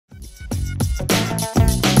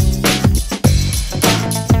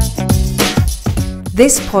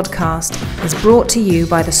This podcast is brought to you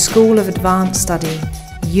by the School of Advanced Study,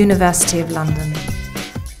 University of London.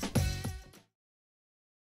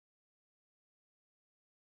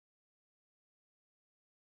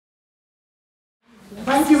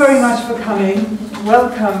 Thank you very much for coming.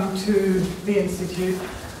 Welcome to the Institute.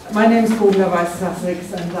 My name is Goethe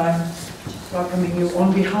Institute and I'm welcoming you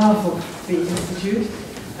on behalf of the Institute.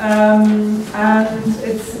 And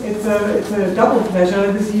it's a double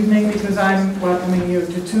pleasure this evening because I'm welcoming you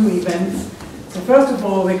to two events. So first of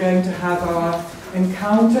all, we're going to have our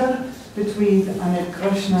encounter between Annett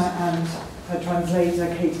Gröschner and her translator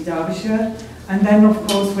Katy Derbyshire. And then of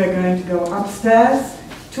course we're going to go upstairs,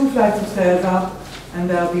 2 flights of stairs up, and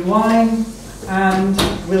there'll be wine, and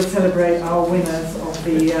we'll celebrate our winners of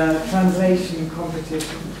the translation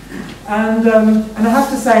competition. And I have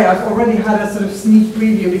to say, I've already had a sort of sneak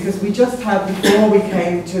preview because we just had, before we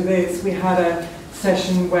came to this, we had a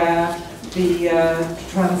session where the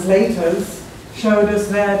translators showed us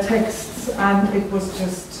their texts, and it was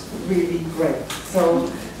just really great.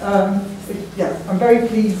 So, yeah, I'm very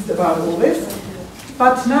pleased about all this.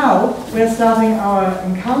 But now we're starting our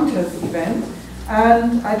Encounters event,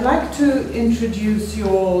 and I'd like to introduce you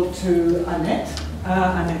all to Annett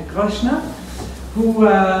Gröschner, who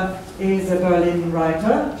is a Berlin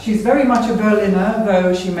writer. She's very much a Berliner,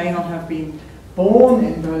 though she may not have been born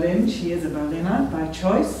in Berlin. She is a Berliner by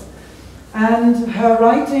choice. And her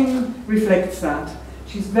writing reflects that.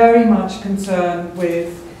 She's very much concerned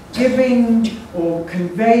with giving or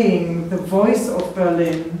conveying the voice of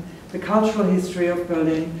Berlin, the cultural history of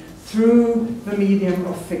Berlin, through the medium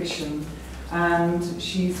of fiction. And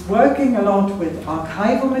she's working a lot with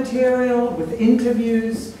archival material, with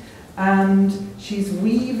interviews, and she's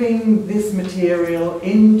weaving this material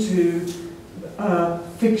into a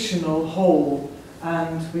fictional whole.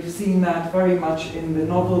 And we've seen that very much in the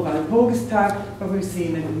novel Walpurgistag, but we've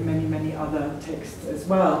seen it in many, many other texts as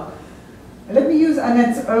well. Let me use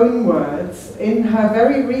Annett's own words. In her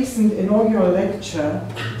very recent inaugural lecture,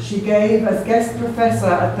 she gave as guest professor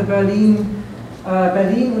at the Berlin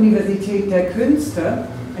Universität der Künste,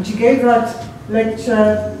 and she gave that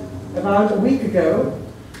lecture about a week ago.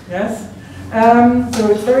 Yes?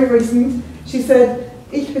 So it's very recent. She said,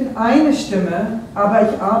 ich bin eine Stimme, aber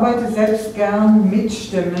ich arbeite selbst gern mit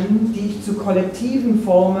Stimmen, die ich zu Kollektiven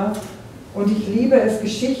forme, und ich liebe es,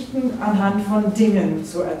 Geschichten anhand von Dingen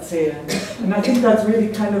zu erzählen. And I think that's really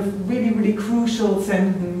kind of really crucial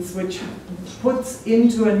sentence which puts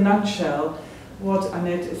into a nutshell what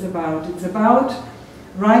Annett is about. It's about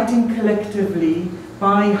writing collectively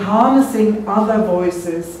by harnessing other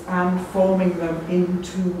voices and forming them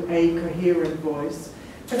into a coherent voice.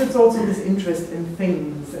 But it's also this interest in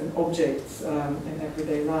things and objects in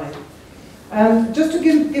everyday life. And just to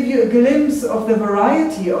give you a glimpse of the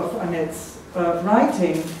variety of Annett's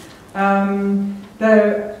writing,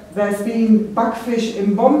 there's been Backfisch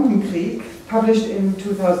im Bombenkrieg, published in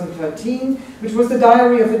 2013, which was the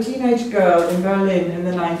diary of a teenage girl in Berlin in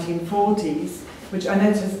the 1940s, which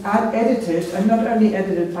Annett has edited, and not only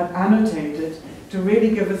edited but annotated, to really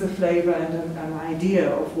give us a flavor and an idea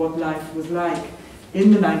of what life was like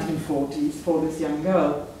in the 1940s for this young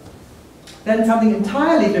girl. Then something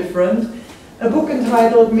entirely different, a book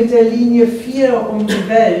entitled Mit der Linie 4 die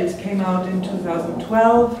Welt came out in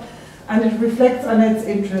 2012, and it reflects Annett's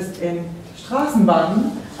interest in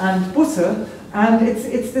Straßenbahnen and Busse, and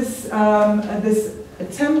it's this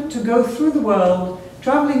attempt to go through the world,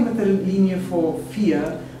 traveling with the Linie 4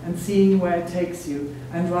 and seeing where it takes you,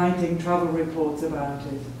 and writing travel reports about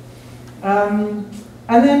it. And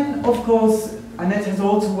then, of course, Annett has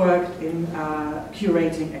also worked in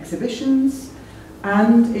curating exhibitions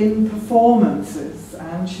and in performances,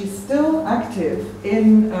 and she's still active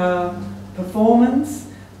in performance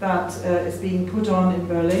that is being put on in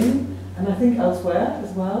Berlin, and I think elsewhere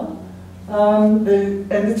as well. And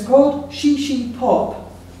it's called She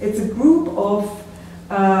Pop. It's a group of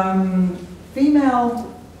female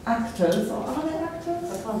actors, or are they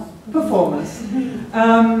actors? Performers.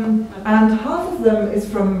 And half of them is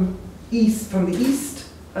from the east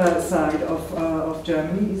side of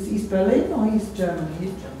Germany. Is East Berlin or East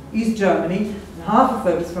Germany? East Germany. And half of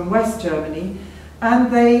them is from West Germany.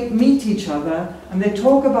 And they meet each other, and they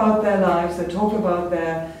talk about their lives, they talk about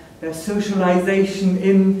their socialization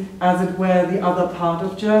in, as it were, the other part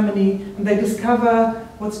of Germany, and they discover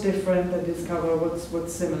what's different, they discover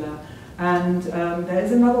what's similar. And there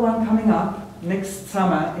is another one coming up next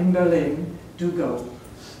summer in Berlin. Do go.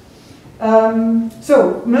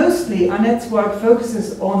 So mostly Annett's work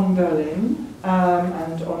focuses on Berlin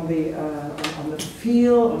and on the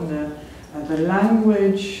feel, on the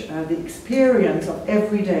language, the experience of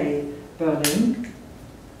everyday Berlin.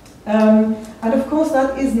 And of course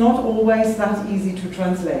that is not always that easy to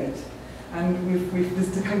translate. And we've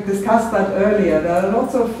discussed that earlier. There are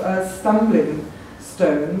lots of stumbling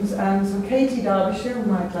stones. And so Katy Derbyshire,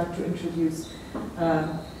 whom I'd like to introduce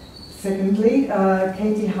secondly,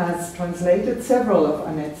 Katy has translated several of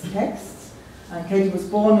Annett's texts. Katy was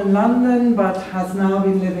born in London, but has now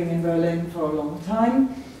been living in Berlin for a long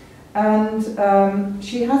time. And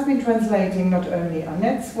she has been translating not only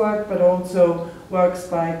Annett's work, but also works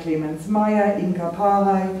by Clemens Meyer, Inka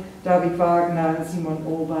Parhai, David Wagner, Simon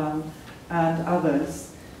Urban, and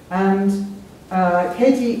others. And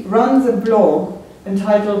Katy runs a blog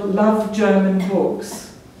entitled Love German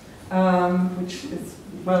Books, which is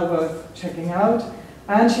well worth checking out.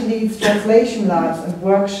 And she leads translation labs and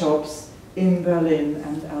workshops in Berlin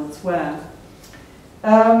and elsewhere.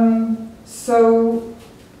 So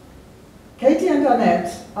Katy and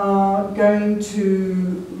Annett are going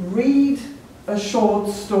to read a short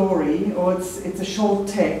story, or it's a short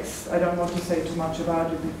text. I don't want to say too much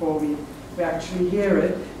about it before we actually hear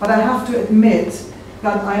it, but I have to admit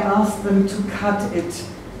that I asked them to cut it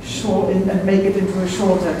short and make it into a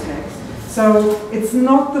shorter text. So it's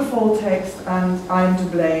not the full text, and I'm to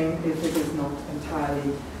blame if it is not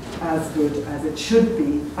entirely as good as it should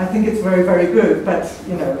be. I think it's very, very good, but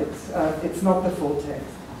you know, it's not the full text.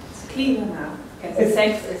 It's cleaner now. The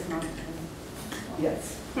text is not clean.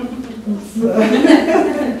 Yes.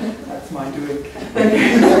 That's my doing.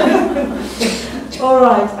 All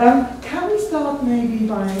right. Can we start maybe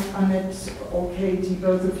by Annett or Katy,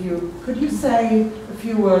 both of you? Could you say a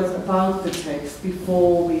few words about the text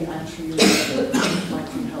before we actually read it? It might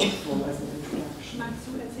be helpful as an introduction. Magst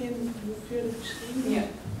du erzählen, wofür das geschrieben? Yeah.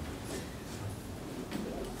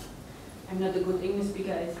 I'm not a good English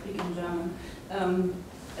speaker, I speak in German.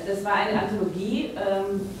 Das war eine Anthologie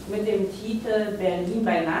mit dem Titel Berlin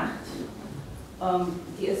bei Nacht.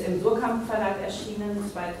 Die ist im Surkamp Verlag erschienen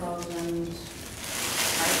 2013.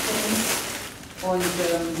 Und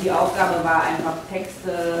die Aufgabe war einfach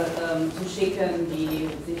Texte zu schicken, die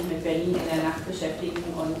sich mit Berlin in der Nacht beschäftigen.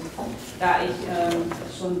 Und da ich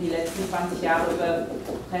schon die letzten 20 Jahre über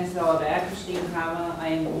Prenzlauer Berg geschrieben habe,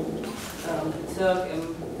 ein Bezirk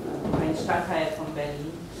ein Stadtteil von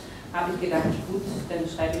Berlin, habe ich gedacht, gut, dann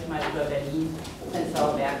schreibe ich mal über Berlin,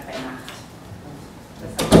 Prenzlauer Berg bei Nacht.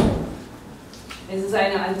 Es ist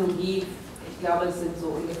eine Anthologie, ich glaube, es sind so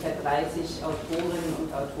ungefähr 30 Autorinnen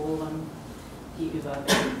und Autoren, die über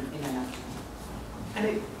Berlin in der Nacht schreiben. And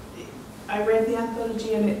I read the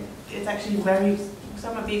anthology, and it's actually very,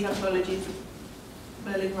 some of these anthologies,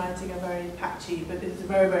 Berlin writing are very patchy, but this is a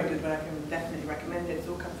very, very good one. I can definitely recommend it. It's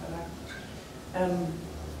all come from that.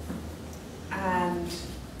 And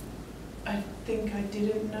I think I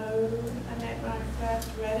didn't know Annett when I first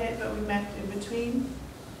read it, but we met in between.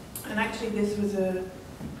 And actually this was a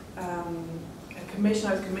commission.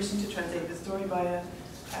 I was commissioned to translate the story by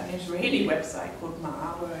an Israeli website called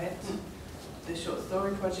Moskauer Eis, the short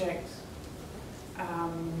story project.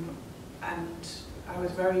 And I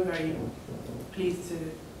was very, very pleased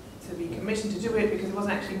to be commissioned to do it, because it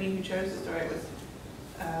wasn't actually me who chose the story. It was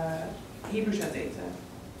a Hebrew translator,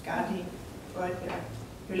 Katy Derbyshire,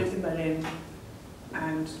 who lives in Berlin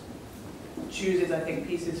and chooses, I think,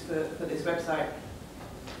 pieces for this website.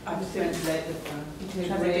 I've translated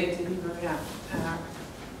to Hebrew, yeah.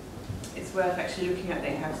 It's worth actually looking at.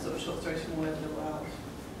 They have sort of short stories from all over the world,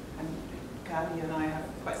 and Katy and I have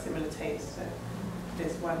quite similar tastes. So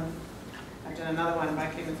this one, I've done another one by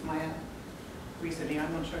Clemens Meyer recently.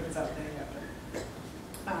 I'm not sure if it's up there yet,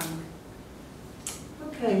 but.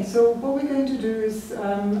 Okay, so what we're going to do is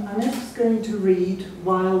Annett's going to read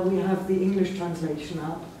while we have the English translation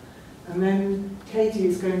up, and then Katy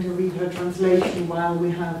is going to read her translation while we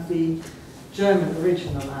have the German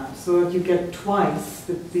original up, so that you get twice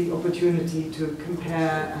the opportunity to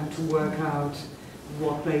compare and to work out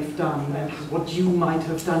what they've done and what you might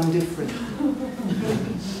have done differently.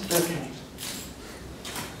 Okay.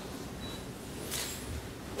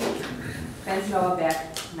 Prenzlauer Berg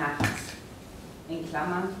nachts. In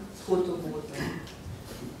Klammern, tote Hose.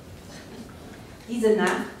 Diese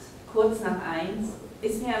Nacht, kurz nach 1,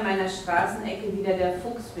 ist mir an meiner Straßenecke wieder der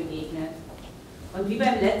Fuchs begegnet. Und wie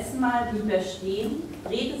beim letzten Mal blieb er stehen,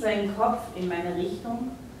 drehte seinen Kopf in meine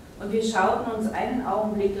Richtung und wir schauten uns einen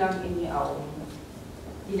Augenblick lang in die Augen.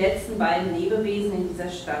 Die letzten beiden Lebewesen in dieser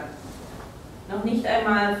Stadt. Noch nicht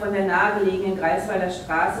einmal von der nahegelegenen Greifswalder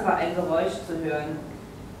Straße war ein Geräusch zu hören.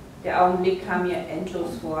 Der Augenblick kam mir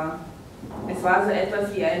endlos vor. Es war so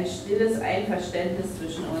etwas wie ein stilles Einverständnis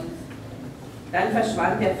zwischen uns. Dann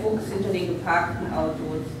verschwand der Fuchs hinter den geparkten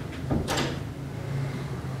Autos.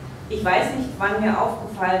 Ich weiß nicht, wann mir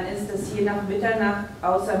aufgefallen ist, dass hier nach Mitternacht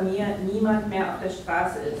außer mir niemand mehr auf der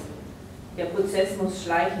Straße ist. Der Prozess muss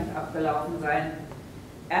schleichend abgelaufen sein.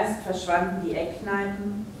 Erst verschwanden die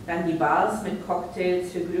Eckkneipen, dann die Bars mit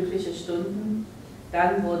Cocktails für glückliche Stunden,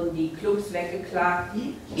 dann wurden die Clubs weggeklagt,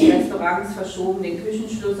 die Restaurants verschoben den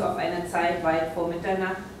Küchenschluss auf eine Zeit weit vor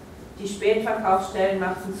Mitternacht, die Spätverkaufsstellen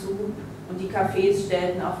machten zu und die Cafés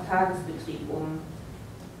stellten auf Tagesbetrieb um.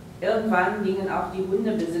 Irgendwann gingen auch die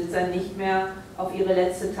Hundebesitzer nicht mehr auf ihre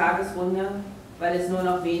letzte Tagesrunde, weil es nur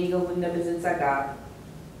noch wenige Hundebesitzer gab.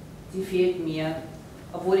 Sie fehlten mir,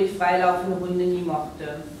 obwohl ich freilaufende Hunde nie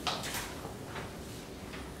mochte.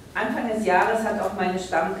 Anfang des Jahres hat auch meine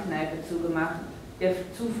Stammkneipe zugemacht, der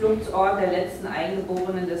Zufluchtsort der letzten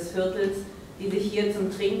Eingeborenen des Viertels, die sich hier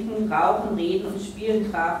zum Trinken, Rauchen, Reden und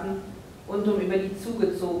Spielen trafen und um über die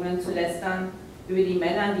Zugezogenen zu lästern, über die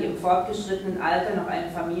Männer, die im fortgeschrittenen Alter noch eine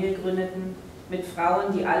Familie gründeten, mit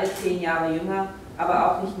Frauen, die alle 10 Jahre jünger,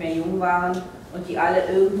 aber auch nicht mehr jung waren und die alle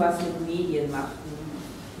irgendwas mit Medien machten.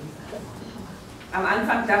 Am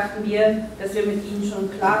Anfang dachten wir, dass wir mit ihnen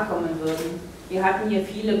schon klarkommen würden. Wir hatten hier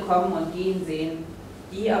viele kommen und gehen sehen.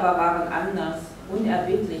 Die aber waren anders,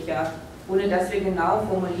 unerbittlicher, ohne dass wir genau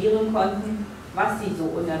formulieren konnten, was sie so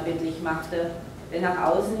unerbittlich machte. Denn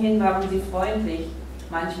nach außen hin waren sie freundlich,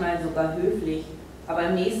 manchmal sogar höflich. Aber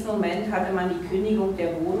im nächsten Moment hatte man die Kündigung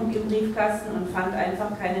der Wohnung im Briefkasten und fand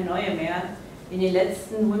einfach keine neue mehr. In den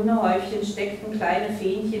letzten Hundehäufchen steckten kleine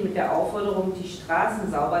Fähnchen mit der Aufforderung, die Straßen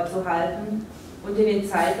sauber zu halten. Und in den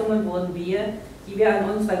Zeitungen wurden wir, die wir an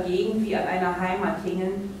unserer Gegend wie an einer Heimat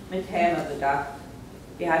hingen, mit Häme bedacht.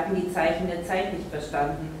 Wir hatten die Zeichen der Zeit nicht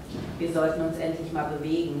verstanden. Wir sollten uns endlich mal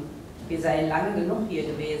bewegen. Wir seien lange genug hier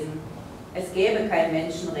gewesen. Es gäbe kein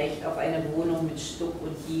Menschenrecht auf eine Wohnung mit Stuck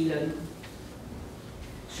und Dielen.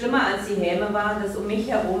 Schlimmer als die Häme war, dass um mich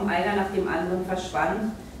herum einer nach dem anderen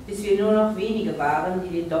verschwand, bis wir nur noch wenige waren,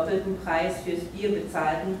 die den doppelten Preis fürs Bier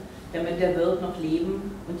bezahlten, damit der Wirt noch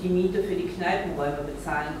leben und die Miete für die Kneipenräume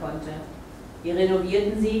bezahlen konnte. Wir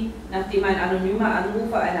renovierten sie, nachdem ein anonymer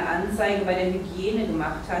Anrufer eine Anzeige bei der Hygiene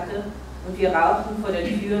gemacht hatte, und wir rauchten vor der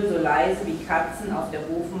Tür so leise wie Katzen auf der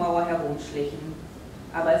Hofmauer herumschlichen.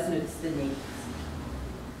 Aber es nützte nichts.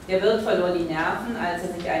 Der Wirt verlor die Nerven, als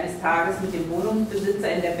er sich eines Tages mit dem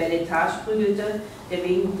Wohnungsbesitzer in der Belle Etage prügelte, der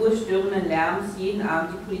wegen ruhestörenden Lärms jeden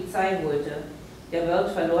Abend die Polizei holte. Der Wirt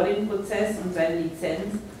verlor den Prozess und seine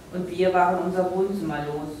Lizenz, und wir waren unser Wohnzimmer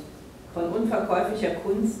los. Von unverkäuflicher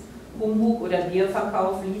Kunst, Humbug oder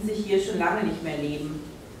Bierverkauf ließ sich hier schon lange nicht mehr leben.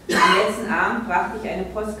 Am letzten Abend brachte ich eine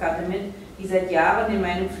Postkarte mit, die seit Jahren in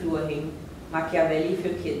meinem Flur hing. Machiavelli für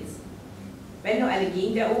Kids. Wenn du eine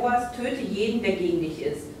Gegend eroberst, töte jeden, der gegen dich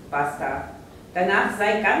ist. Basta. Danach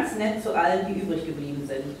sei ganz nett zu allen, die übrig geblieben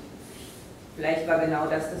sind. Vielleicht war genau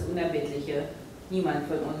das Unerbittliche. Niemand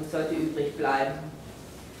von uns sollte übrig bleiben.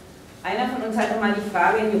 Einer von uns hatte mal die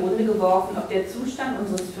Frage in die Runde geworfen, ob der Zustand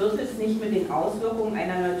unseres Viertels nicht mit den Auswirkungen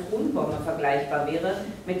einer Neutronenbombe vergleichbar wäre,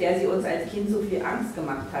 mit der sie uns als Kind so viel Angst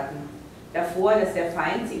gemacht hatten. Davor, dass der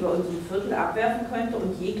Feind sie über unserem Viertel abwerfen könnte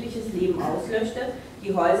und jegliches Leben auslöschte,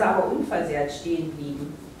 die Häuser aber unversehrt stehen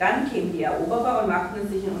blieben. Dann kämen die Eroberer und machten es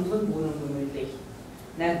sich in unseren Wohnungen gemütlich.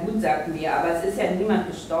 Na gut, sagten wir, aber es ist ja niemand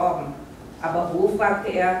gestorben. Aber wo,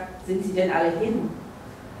 fragte er, sind sie denn alle hin?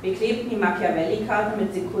 Wir klebten die Machiavelli-Karte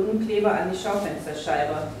mit Sekundenkleber an die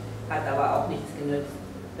Schaufensterscheibe. Hat aber auch nichts genützt.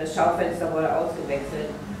 Das Schaufenster wurde ausgewechselt.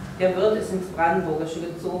 Der Wirt ist ins Brandenburgische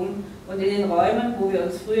gezogen und in den Räumen, wo wir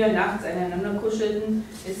uns früher nachts aneinander kuschelten,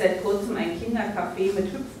 ist seit kurzem ein Kindercafé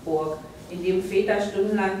mit Hüpfburg, in dem Väter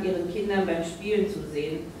stundenlang ihren Kindern beim Spielen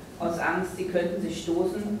zusehen, aus Angst, sie könnten sich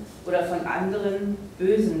stoßen oder von anderen,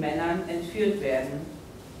 bösen Männern entführt werden.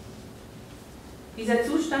 Dieser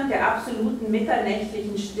Zustand der absoluten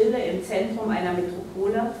mitternächtlichen Stille im Zentrum einer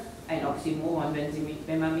Metropole, ein Oxymoron,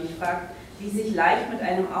 wenn man mich fragt, ließ sich leicht mit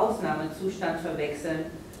einem Ausnahmezustand verwechseln.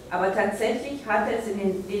 Aber tatsächlich hatte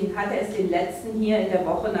es den letzten hier in der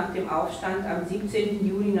Woche nach dem Aufstand am 17.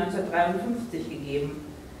 Juni 1953 gegeben.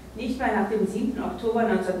 Nicht mal nach dem 7. Oktober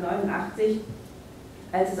 1989,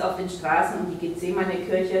 als es auf den Straßen um die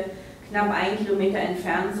Gethsemane-Kirche knapp 1 Kilometer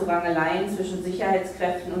entfernt zu Rangeleien zwischen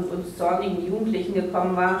Sicherheitskräften und uns zornigen Jugendlichen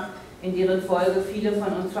gekommen war, in deren Folge viele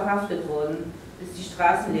von uns verhaftet wurden, bis die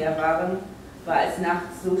Straßen leer waren, war es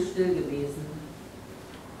nachts so still gewesen.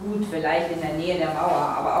 Gut, vielleicht in der Nähe der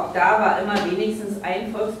Mauer, aber auch da war immer wenigstens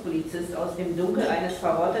ein Volkspolizist aus dem Dunkel eines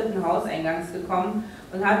verrotteten Hauseingangs gekommen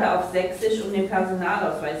und hatte auf Sächsisch um den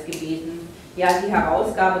Personalausweis gebeten, ja die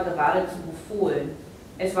Herausgabe geradezu befohlen.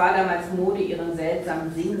 Es war damals Mode, ihren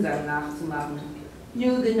seltsamen Singsang nachzumachen.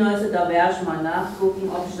 Junge Genosse, da werde ich mal nachgucken,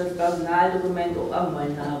 ob ich das Personaldokument auch am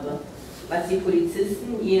Mann habe. was die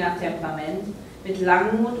Polizisten, je nach Temperament, mit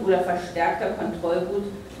Langmut oder verstärkter Kontrollwut,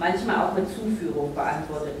 manchmal auch mit Zuführung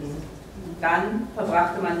beantworteten. Dann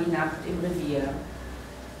verbrachte man die Nacht im Revier.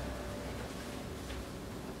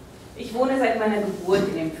 Ich wohne seit meiner Geburt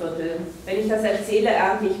in dem Viertel. Wenn ich das erzähle,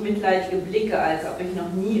 ernte ich mitleidige Blicke, als ob ich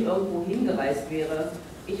noch nie irgendwo hingereist wäre.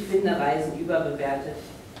 Ich finde Reisen überbewertet.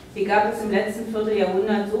 Hier gab es im letzten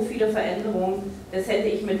Vierteljahrhundert so viele Veränderungen, das hätte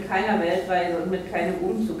ich mit keiner Weltreise und mit keinem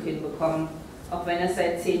Umzug hinbekommen. Auch wenn es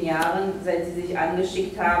seit 10 Jahren, seit sie sich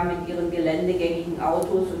angeschickt haben, mit ihren geländegängigen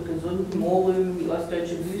Autos und gesunden Mohrrüben die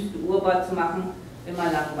ostdeutsche Wüste urbar zu machen,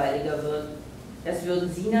 immer langweiliger wird. Das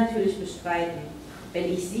würden Sie natürlich bestreiten.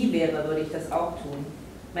 Wenn ich Sie wäre, würde ich das auch tun.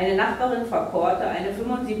 Meine Nachbarin Frau Korte, eine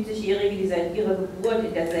 75-Jährige, die seit ihrer Geburt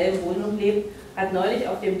in derselben Wohnung lebt, hat neulich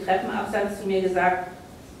auf dem Treppenabsatz zu mir gesagt,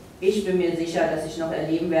 ich bin mir sicher, dass ich noch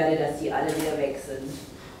erleben werde, dass Sie alle wieder weg sind.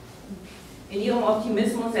 In ihrem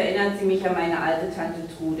Optimismus erinnert sie mich an meine alte Tante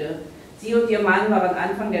Trude. Sie und ihr Mann waren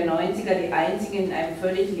Anfang der 90er die einzigen in einem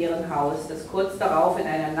völlig leeren Haus, das kurz darauf in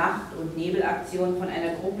einer Nacht- und Nebelaktion von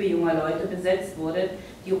einer Gruppe junger Leute besetzt wurde,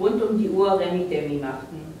 die rund um die Uhr Remi-Demi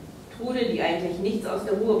machten. Trude, die eigentlich nichts aus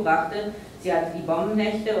der Ruhe brachte, sie hatte die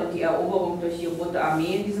Bombennächte und die Eroberung durch die Rote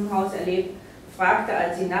Armee in diesem Haus erlebt, fragte,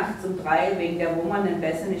 als sie nachts um 3 wegen der wummernden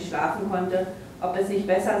Bässe nicht schlafen konnte, ob es nicht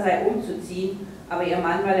besser sei, umzuziehen, aber ihr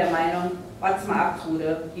Mann war der Meinung, wart's mal ab,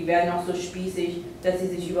 Trude, die werden noch so spießig, dass sie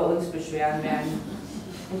sich über uns beschweren werden.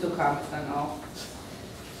 Und so kam es dann auch.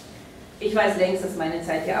 Ich weiß längst, dass meine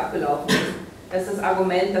Zeit hier abgelaufen ist, dass das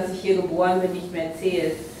Argument, dass ich hier geboren bin, nicht mehr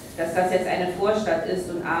zählt, dass das jetzt eine Vorstadt ist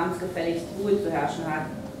und abends gefälligst Ruhe zu herrschen hat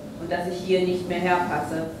und dass ich hier nicht mehr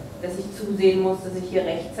herpasse, dass ich zusehen muss, dass ich hier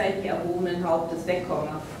rechtzeitig erhobenen Hauptes wegkomme.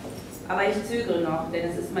 Aber ich zögere noch, denn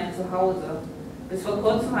es ist mein Zuhause. Bis vor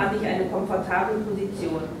kurzem hatte ich eine komfortable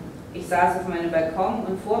Position. Ich saß auf meinem Balkon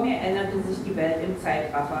und vor mir änderte sich die Welt im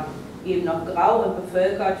Zeitraffer, eben noch grau und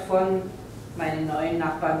bevölkert von, meine neuen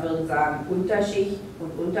Nachbarn würden sagen, Unterschicht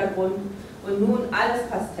und Untergrund und nun alles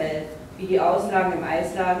Pastell, wie die Auslagen im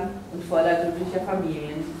Eisladen und voller glücklicher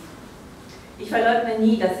Familien. Ich verleugne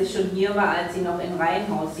nie, dass ich schon hier war, als sie noch in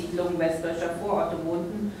Reihenhaussiedlungen westdeutscher Vororte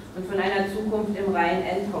wohnten und von einer Zukunft im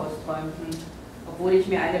Reihen-Endhaus träumten. Obwohl ich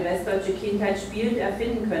mir eine westdeutsche Kindheit spielend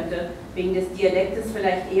erfinden könnte, wegen des Dialektes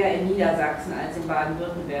vielleicht eher in Niedersachsen als in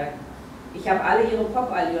Baden-Württemberg. Ich habe alle ihre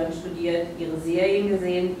Popallüren studiert, ihre Serien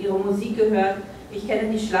gesehen, ihre Musik gehört. Ich kenne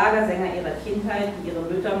die Schlagersänger ihrer Kindheit, die ihre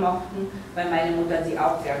Mütter mochten, weil meine Mutter sie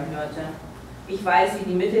auch gern hörte. Ich weiß, wie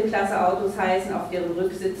die Mittelklasse-Autos heißen, auf deren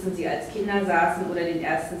Rücksitzen sie als Kinder saßen oder den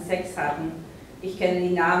ersten Sex hatten. Ich kenne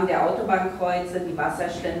die Namen der Autobahnkreuze, die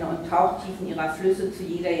Wasserstände und Tauchtiefen ihrer Flüsse zu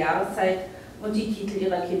jeder Jahreszeit und die Titel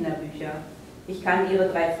ihrer Kinderbücher. Ich kann ihre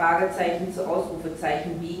 3 Fragezeichen zu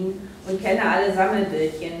Ausrufezeichen biegen und kenne alle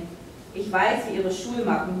Sammelbildchen. Ich weiß, wie ihre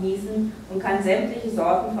Schulmappen hießen und kann sämtliche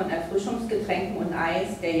Sorten von Erfrischungsgetränken und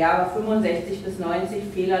Eis der Jahre 65 bis 90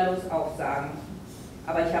 fehlerlos aufsagen.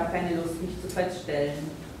 Aber ich habe keine Lust, mich zu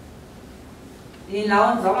verstellen. In den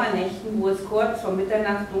lauen Sommernächten, wo es kurz vor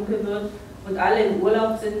Mitternacht dunkel wird und alle im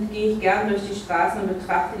Urlaub sind, gehe ich gern durch die Straßen und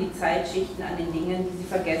betrachte die Zeitschichten an den Dingen, die sie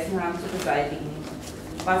vergessen haben zu beseitigen.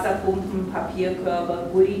 Wasserpumpen, Papierkörbe,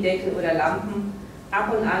 Gullideckel oder Lampen,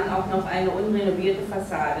 ab und an auch noch eine unrenovierte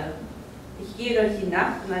Fassade. Ich gehe durch die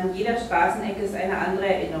Nacht und an jeder Straßenecke ist eine andere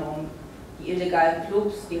Erinnerung. Die illegalen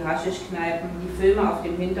Clubs, die Haschischkneipen, die Filme auf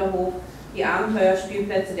dem Hinterhof, die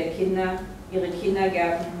Abenteuerspielplätze der Kinder, ihre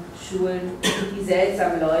Kindergärten, Schulen, die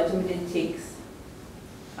seltsamen Leute mit den Ticks.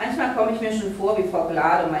 Manchmal komme ich mir schon vor wie Frau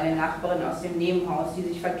Glade, meine Nachbarin aus dem Nebenhaus, die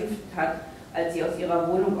sich vergiftet hat, als sie aus ihrer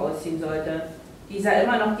Wohnung ausziehen sollte. Die sah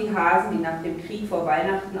immer noch die Hasen, die nach dem Krieg vor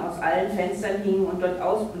Weihnachten aus allen Fenstern hingen und dort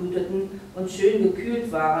ausbluteten und schön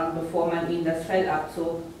gekühlt waren, bevor man ihnen das Fell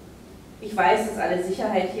abzog. Ich weiß, dass alle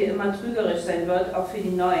Sicherheit hier immer trügerisch sein wird, auch für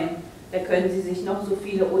die Neuen. Da können sie sich noch so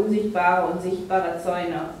viele unsichtbare und sichtbare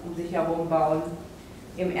Zäune um sich herum bauen.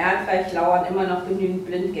 Im Erdreich lauern immer noch genügend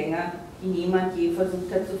Blindgänger, die niemand je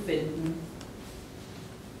versucht hat zu finden.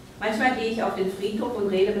 Manchmal gehe ich auf den Friedhof und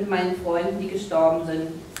rede mit meinen Freunden, die gestorben sind.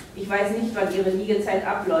 Ich weiß nicht, wann ihre Liegezeit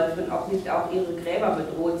abläuft und ob nicht auch ihre Gräber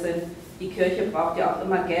bedroht sind. Die Kirche braucht ja auch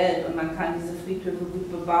immer Geld und man kann diese Friedhöfe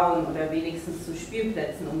gut bebauen oder wenigstens zu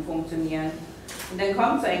Spielplätzen umfunktionieren. Und dann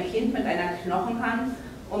kommt so ein Kind mit einer Knochenhand,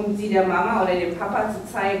 um sie der Mama oder dem Papa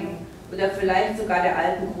zu zeigen. Oder vielleicht sogar der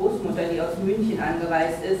alten Großmutter, die aus München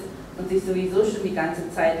angereist ist und sich sowieso schon die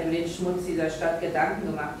ganze Zeit über den Schmutz dieser Stadt Gedanken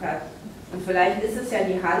gemacht hat. Und vielleicht ist es ja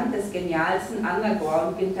die Hand des genialsten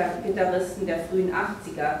Underground-Gitarristen der frühen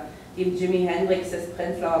 80er, dem Jimi Hendrix des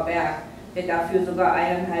Prenzlauer Berg, der dafür sogar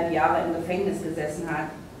 1,5 Jahre im Gefängnis gesessen hat.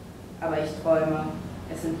 Aber ich träume.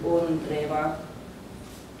 Es sind Urnengräber.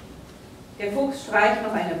 Der Fuchs streicht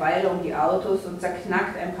noch eine Weile um die Autos und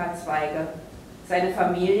zerknackt ein paar Zweige. Seine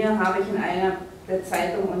Familie, habe ich in einer der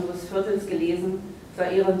Zeitungen unseres Viertels gelesen,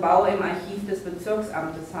 soll ihren Bau im Archiv des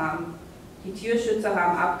Bezirksamtes haben. Die Tierschützer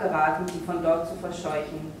haben abgeraten, sie von dort zu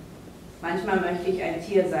verscheuchen. Manchmal möchte ich ein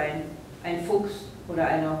Tier sein, ein Fuchs oder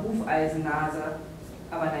eine Hufeisennase.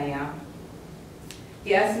 Aber naja.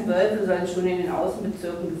 Die ersten Wölfe sollen schon in den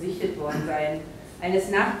Außenbezirken gesichtet worden sein. Eines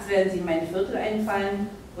Nachts werden sie in mein Viertel einfallen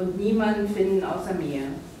und niemanden finden außer mir.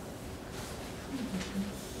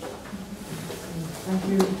 Thank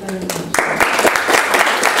you very much.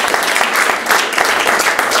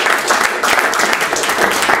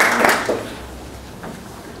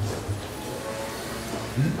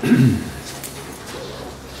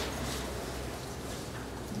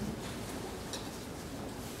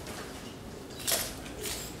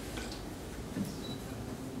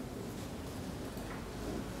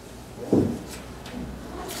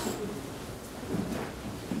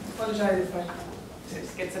 Apologize if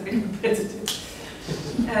this gets a bit repetitive.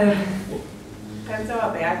 Turns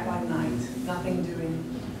out back one night, nothing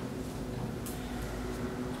doing.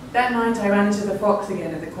 That night I ran into the fox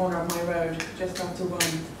again at the corner of my road, just after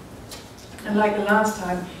 1. And like the last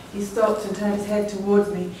time, he stopped and turned his head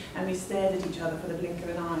towards me, and we stared at each other for the blink of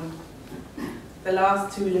an eye. The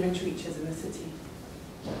last 2 living creatures in the city.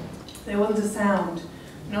 There wasn't a sound,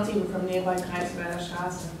 not even from nearby Katy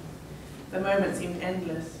Derbyshire. The moment seemed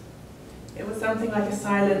endless. It was something like a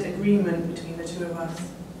silent agreement between the 2 of us.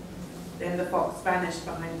 Then the fox vanished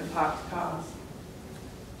behind the parked cars.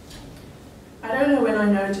 I don't know when I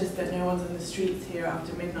noticed that no one's on the streets here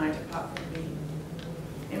after midnight apart from me.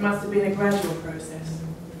 It must have been a gradual process.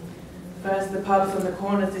 First the pubs on the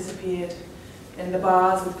corners disappeared, then the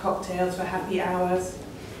bars with cocktails for happy hours,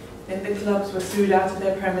 then the clubs were sued out of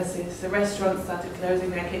their premises, the restaurants started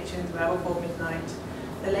closing their kitchens well before midnight,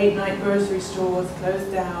 the late night grocery stores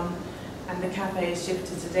closed down, and the cafes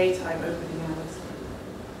shifted to daytime opening hours.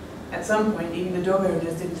 At some point, even the dog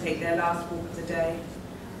owners didn't take their last walk of the day,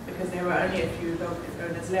 because there were only a few dog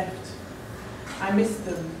owners left. I missed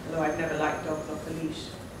them, although I've never liked dogs off the leash.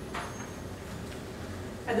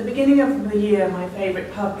 At the beginning of the year, my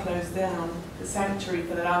favourite pub closed down, the sanctuary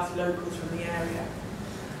for the last locals from the area.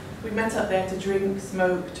 We met up there to drink,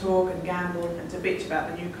 smoke, talk and gamble, and to bitch about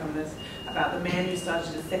the newcomers, about the men who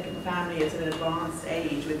started a second family at an advanced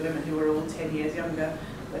age with women who were all 10 years younger,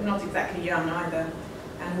 but not exactly young either,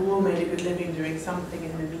 and who all made a good living doing something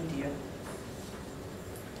in the media.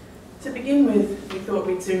 To begin with, we thought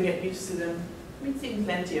we'd soon get used to them. We'd seen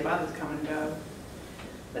plenty of others come and go.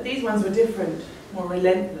 But these ones were different, more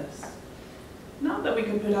relentless. Not that we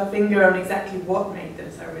could put our finger on exactly what made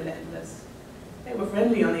them so relentless. They were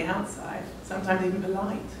friendly on the outside, sometimes even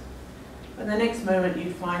polite. But the next moment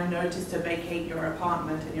you'd find notice to vacate your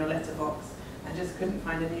apartment in your letterbox and just couldn't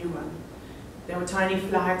find a new one. There were tiny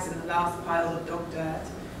flags in the last piles of dog dirt,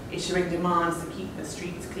 issuing demands to keep the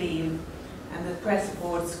streets clean, and the press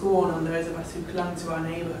poured scorn on those of us who clung to our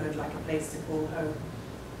neighbourhood like a place to call home.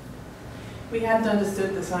 We hadn't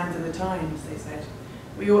understood the signs of the times, they said.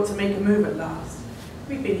 We ought to make a move at last.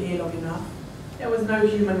 We'd been here long enough. There was no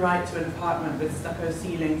human right to an apartment with stucco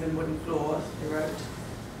ceilings and wooden floors, they wrote.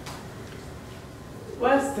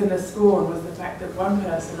 Worse than the scorn was the fact that one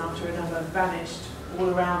person after another vanished all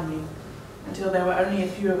around me, until there were only a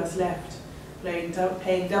few of us left,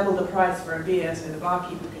 paying double the price for a beer so the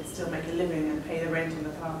barkeeper could still make a living and pay the rent in the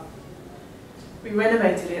pub. We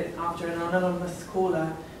renovated it after an anonymous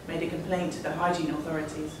caller made a complaint to the hygiene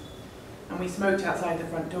authorities, and we smoked outside the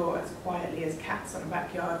front door as quietly as cats on a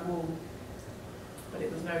backyard wall. But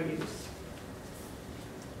it was no use.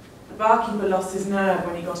 The barkeeper lost his nerve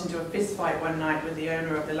when he got into a fist fight one night with the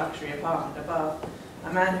owner of the luxury apartment above,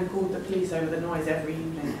 a man who called the police over the noise every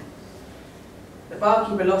evening. The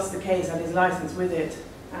barkeeper lost the case and his license with it,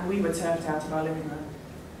 and we were turfed out of our living room.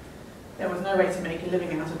 There was no way to make a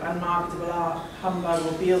living out of unmarketable art, humbug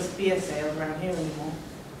or beer sales around here anymore.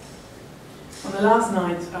 On the last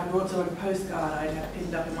night, I brought along a postcard I'd had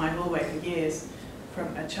pinned up in my hallway for years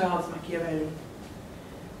from a Charles Machiavelli.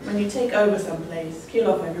 When you take over some place, kill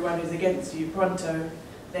off everyone who's against you pronto,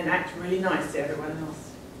 then act really nice to everyone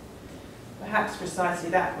else. Perhaps precisely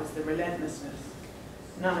that was the relentlessness.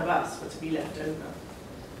 None of us were to be left over.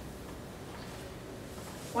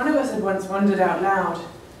 One of us had once wondered out loud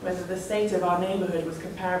whether the state of our neighbourhood was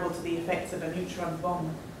comparable to the effects of a neutron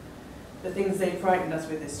bomb, the things they frightened us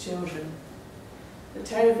with as children. The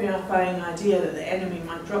terrifying idea that the enemy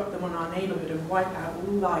might drop them on our neighbourhood and wipe out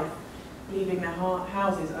all life, leaving their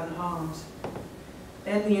houses unharmed.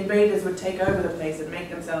 Then the invaders would take over the place and make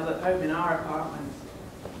themselves at home in our apartments,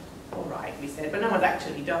 we said, but no one's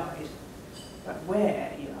actually died. But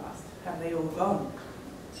where, he asked, have they all gone?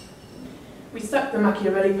 We stuck the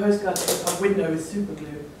Machiavelli postcard to the pub window with super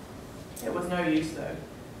glue. It was no use though.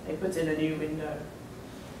 They put in a new window.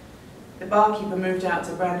 The barkeeper moved out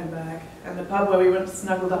to Brandenburg, and the pub where we went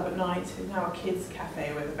snuggled up at night is now a kids'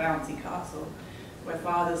 cafe with a bouncy castle, where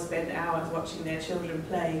fathers spend hours watching their children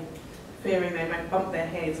play, fearing they might bump their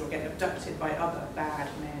heads or get abducted by other bad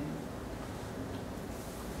men.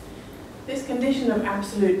 This condition of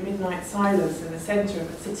absolute midnight silence in the centre of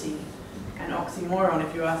a city, an oxymoron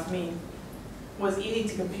if you ask me, was easy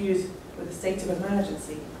to confuse with a state of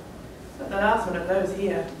emergency. But the last one of those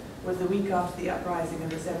here was the week after the uprising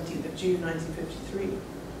of the 17th of June 1953.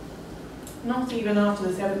 Not even after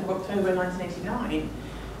the 7th of October 1989,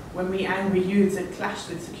 when we angry youths had clashed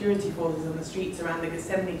with security forces on the streets around the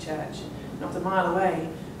Gethsemane church, not a mile away,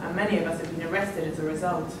 and many of us had been arrested as a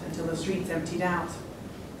result until the streets emptied out,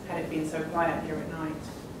 had it been so quiet here at night.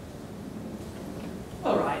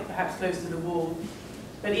 All right, perhaps close to the wall,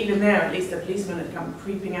 but even there at least a policeman had come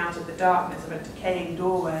creeping out of the darkness of a decaying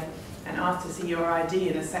doorway and asked to see your ID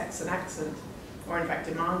in a Saxon accent, or in fact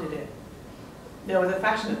demanded it. There was a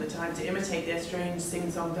fashion at the time to imitate their strange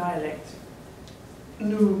sing-song dialect.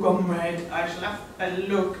 "No, comrade, I shall have a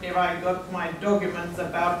look if I got my documents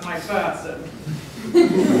about my person."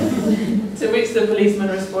 To which the policeman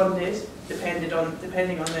responded, depending on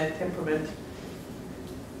their temperament,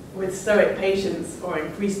 with stoic patience or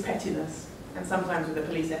increased pettiness, and sometimes with a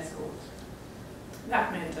police escort.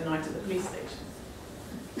 That meant a night at the police station.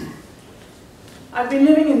 I've been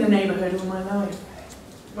living in the neighbourhood all my life.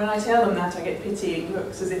 When I tell them that, I get pitying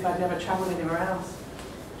looks as if I'd never travelled anywhere else.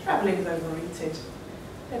 Travelling's overrated.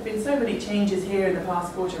 There have been so many changes here in the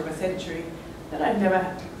past quarter of a century that I'd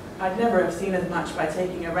never have seen as much by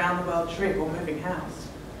taking a round-the-world trip or moving house.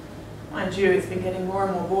 Mind you, it's been getting more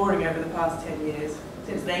and more boring over the past 10 years,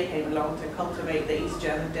 since they came along to cultivate the East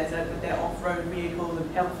German desert with their off-road vehicles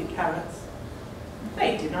and healthy carrots.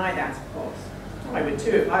 They deny that, of course. I would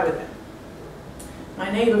too if I were them. My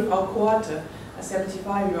neighbour Frau Quarter, a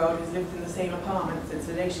 75-year-old who's lived in the same apartment since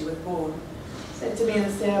the day she was born, said to me in the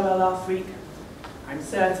stairwell last week, "I'm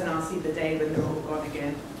certain I'll see the day when they're all gone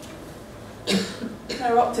again."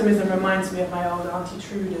 Her optimism reminds me of my old Auntie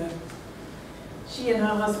Trude. She and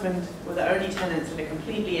her husband were the only tenants in a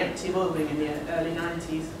completely empty building in the early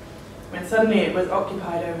 90s, when suddenly it was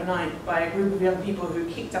occupied overnight by a group of young people who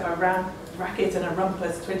kicked up a racket and a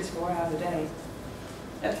rumpus 24 hours a day.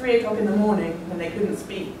 At 3 o'clock in the morning, when they couldn't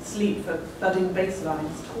sleep for thudding bass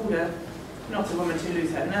lines, Trude, not a woman to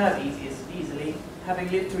lose her nerve easily,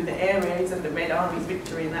 having lived through the air raids and the Red Army's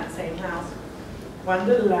victory in that same house,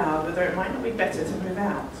 wondered aloud whether it might not be better to move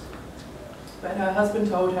out. But her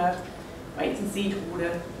husband told her, "Wait and see,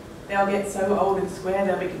 Trude. They'll get so old and square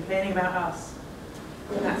they'll be complaining about us."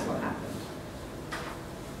 And that's what happened.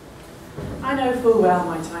 I know full well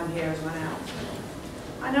my time here has run out.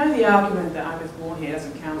 I know the argument that I was born here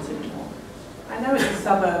doesn't count anymore. I know it's a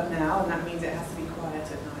suburb now, and that means it has to be quiet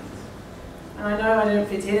at night. And I know I don't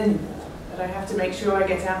fit in anymore, but I have to make sure I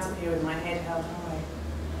get out of here with my head held high.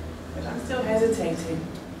 But I'm still hesitating.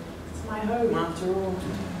 It's my home after all.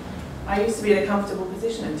 I used to be in a comfortable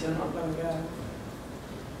position until not long ago.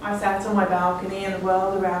 I sat on my balcony and the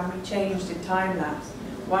world around me changed in time-lapse.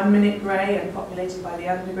 1 minute grey and populated by the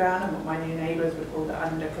underground and what my new neighbours would call the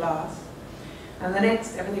underclass. And the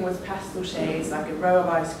next, everything was pastel shades like a row of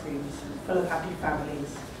ice creams, full of happy families.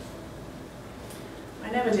 I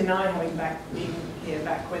never deny having been here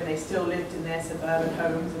back when they still lived in their suburban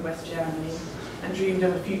homes in West Germany and dreamed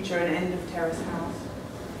of a future and end of terrace house.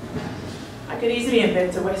 I could easily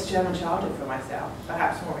invent a West German childhood for myself,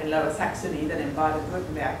 perhaps more in Lower Saxony than in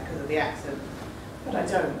Baden-Württemberg because of the accent, but I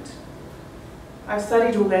don't. I've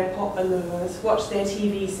studied all their pop allures, watched their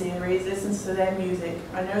TV series, listened to their music.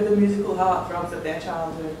 I know the musical heartthrobs of their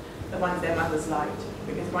childhood, the ones their mothers liked,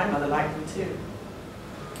 because my mother liked them too.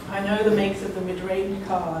 I know the makes of the mid-range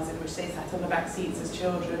cars in which they sat on the back seats as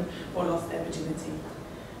children or lost their virginity.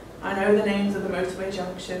 I know the names of the motorway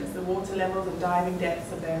junctions, the water levels and diving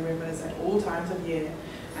depths of their rivers at all times of year,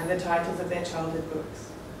 and the titles of their childhood books.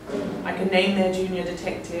 I can name their junior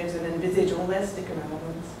detectives and envisage all their sticker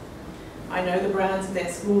albums. I know the brands of their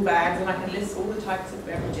school bags, and I can list all the types of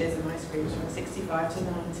beverages and ice creams from 65 to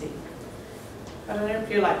 90. But I don't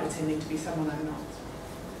feel like pretending to be someone I'm not.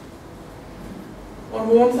 On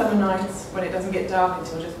warm summer nights, when it doesn't get dark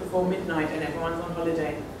until just before midnight and everyone's on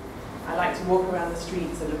holiday, I like to walk around the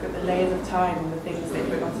streets and look at the layers of time and the things they've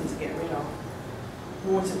forgotten to get rid of.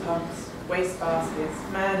 Water pumps, waste baskets,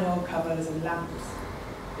 manhole covers and lamps,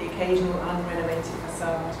 the occasional unrenovated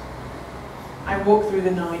facade. I walk through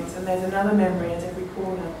the night and there's another memory at every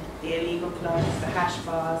corner. The illegal clubs, the hash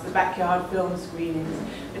bars, the backyard film screenings,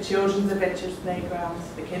 the children's adventures playgrounds,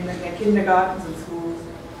 their kindergartens and schools,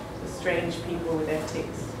 the strange people with their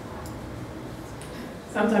tics.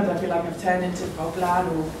 Sometimes I feel like I've turned into Frau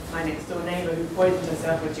Gladl, my next door neighbour who poisoned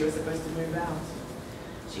herself when she was supposed to move out.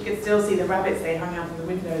 She could still see the rabbits they hung out in the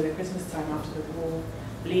windows at Christmas time after the war,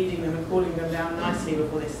 bleeding them and cooling them down nicely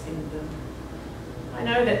before they skinned them. I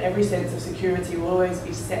know that every sense of security will always be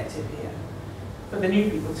deceptive here, for the new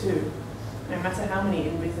people too, no matter how many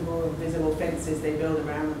invisible and visible fences they build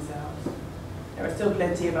around themselves. There are still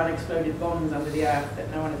plenty of unexploded bombs under the earth that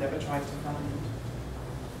no one has ever tried to find.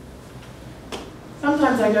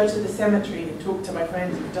 Sometimes I go to the cemetery and talk to my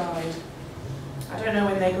friends who've died. I don't know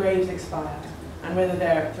when their graves expire, and whether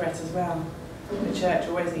they're a threat as well. The church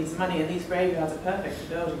always needs money, and these graveyards are perfect for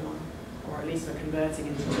building one, or at least for converting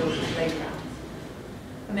into children's playgrounds.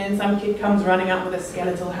 And then some kid comes running up with a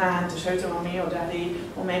skeletal hand to show to mommy or daddy,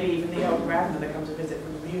 or maybe even the old grandmother comes to visit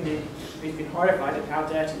from Munich, who's been horrified at how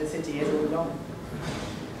dirty the city is all along.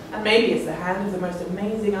 And maybe it's the hand of the most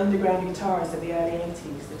amazing underground guitarist of the early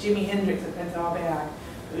 80s, the Jimi Hendrix of Pentarberg,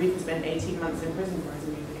 who even spent 18 months in prison for his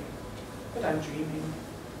music. But I'm dreaming.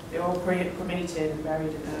 They're all cremated and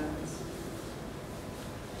buried in urns.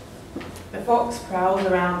 The fox prowls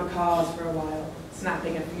around the cars for a while,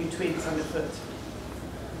 snapping a few twigs underfoot.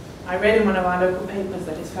 I read in one of our local papers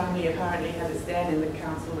that his family apparently has its den in the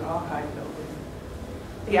council archive building.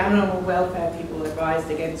 The animal welfare people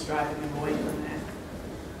advised against driving them away from there.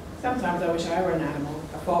 Sometimes I wish I were an animal,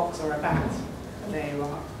 a fox or a bat, but there you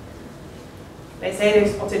are. They say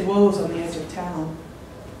they've spotted wolves on the edge of town.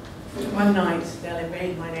 One night they'll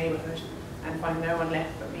invade my neighbourhood and find no one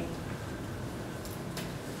left but me.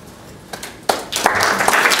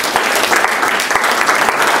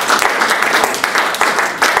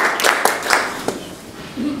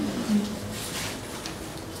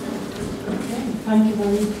 Thank you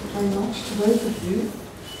very much to both of you.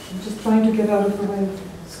 I'm just trying to get out of the way of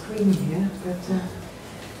the screen here, but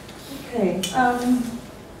okay.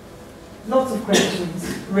 Lots of questions,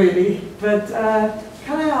 really, but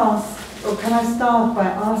can I ask, or can I start by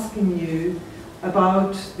asking you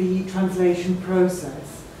about the translation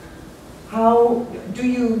process? How do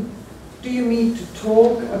you meet to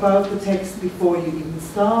talk about the text before you even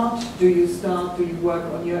start? Do you work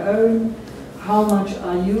on your own? How much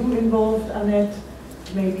are you involved, Annett?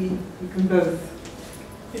 Maybe you can both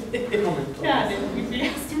comment on Ja, this. wie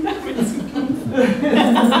hast du damit zu tun?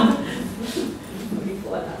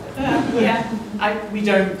 Yeah, we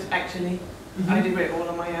don't actually. I do it all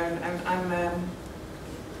on my own.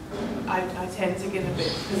 I tend to get a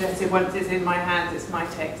bit possessive once it's in my hands. It's my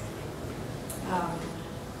text.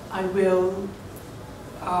 I will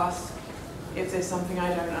ask if there's something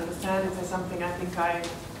I don't understand. If there's something I think I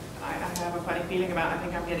have a funny feeling about, I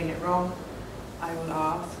think I'm getting it wrong, I will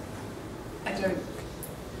ask. I don't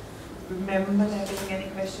remember there being any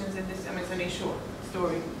questions in this. I mean, it's only a short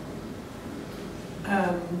story.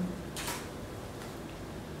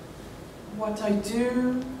 What I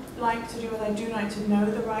do like to do is I do like to know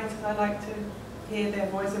the writers. I like to hear their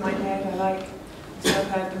voice in my head. I like to have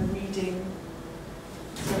heard them reading,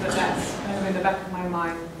 so that's kind of in the back of my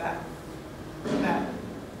mind,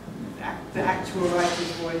 the actual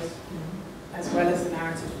writer's voice, as well as the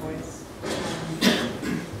narrative voice.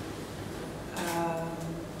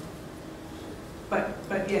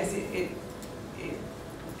 But yes,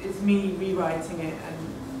 it's me rewriting it,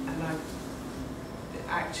 and I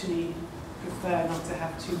actually prefer not to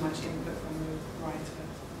have too much input from the writer,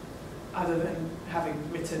 other than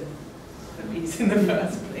having written the piece in the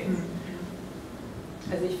first place.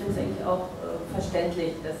 Also ich finde es eigentlich auch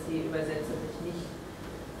verständlich, dass die Übersetzer sich nicht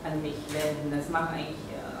an mich wenden. Das machen eigentlich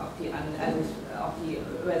auch die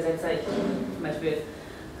Übersetzer. Zum Beispiel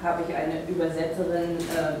habe ich eine Übersetzerin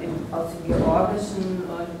aus dem Georgischen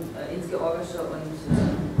und ins Georgische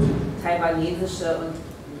und Taiwanesische, und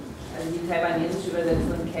also die taiwanesische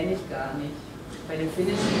Übersetzerin kenne ich gar nicht. Bei dem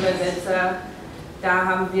finnischen Übersetzer, da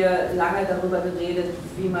haben wir lange darüber geredet,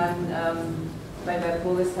 wie man bei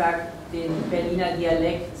Walpurgistag den Berliner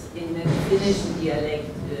Dialekt in den finnischen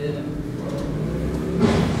Dialekt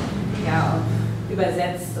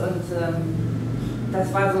übersetzt, und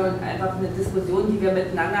das war so einfach eine Diskussion, die wir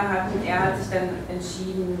miteinander hatten. Er hat sich dann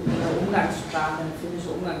entschieden, eine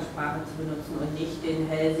finnische Umgangssprache zu benutzen und nicht den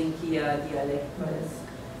Helsinkier Dialekt, weil es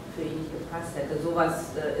für ihn nicht gepasst hätte.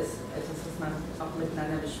 Sowas ist etwas, was man auch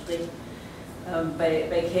miteinander bespricht.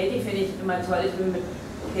 Bei Katy finde ich immer toll, ich bin mit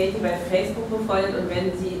Katy bei Facebook befreundet, und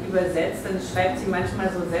wenn sie übersetzt, dann schreibt sie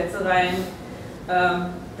manchmal so Sätze rein, Da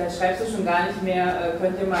schreibst du schon gar nicht mehr,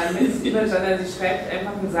 könnt ihr mal mitschreiben, sondern sie schreibt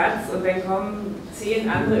einfach einen Satz und dann kommen 10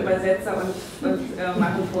 andere Übersetzer und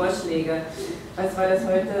machen Vorschläge. Was war das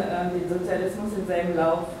heute? Den Sozialismus in seinem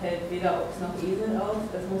Lauf hält weder Ochs noch Esel auf.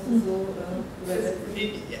 Das musst du so übersetzen. I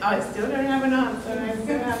still don't have an answer.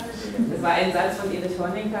 Das war ein Satz von Erich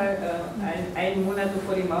Honecker, einen Monat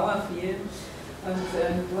bevor die Mauer fiel. Und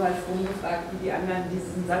du hast rumgefragt, wie die anderen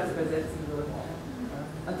diesen Satz übersetzen würden.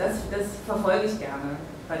 Und das verfolge ich gerne,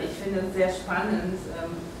 weil ich finde es sehr spannend,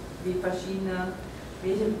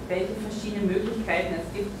 welche verschiedene Möglichkeiten es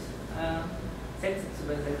gibt, Sätze zu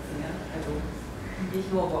übersetzen. Ja? Also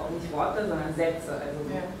nicht Worte, sondern Sätze, also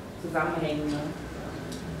zusammenhängende.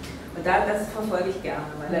 Und das verfolge ich gerne,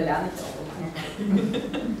 weil da lerne ich auch immer.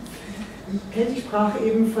 Katy sprach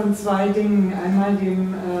eben von 2 Dingen. Einmal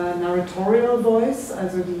dem Narratorial Voice,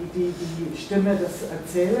 also die Stimme des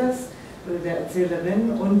Erzählers oder der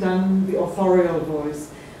Erzählerin, und dann the Authorial Voice.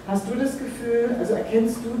 Hast du das Gefühl, also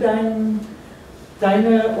erkennst du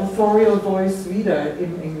deine Authorial Voice wieder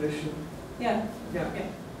im Englischen? Ja. Ja.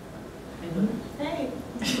 Hey!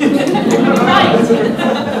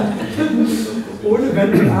 Ohne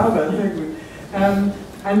Wenn und Aber, sehr gut.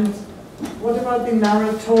 And what about the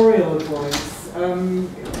narratorial voice?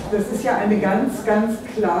 Das ist ja eine ganz, ganz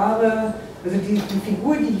klare, also die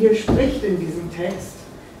Figur, die hier spricht in diesem Text,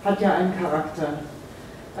 hat ja einen Charakter.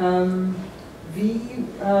 Wie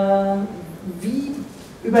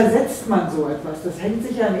übersetzt man so etwas? Das hängt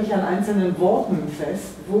sich ja nicht an einzelnen Worten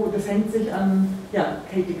fest. Das hängt sich an, ja,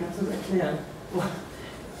 Katy, kannst du das erklären?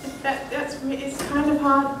 It's kind of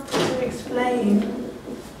hard to explain.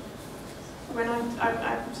 When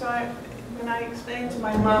I explain to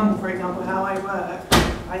my mum, for example, how I work,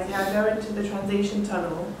 I go into the translation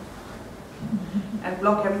tunnel and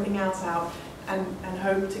block everything else out and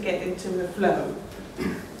hope to get into the flow.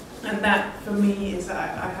 And that, for me, is I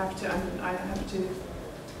have to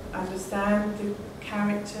understand the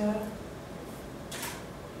character.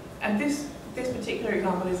 And this particular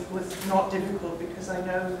example was not difficult because I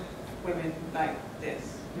know women like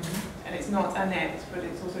this. Mm-hmm. And it's not Annett, but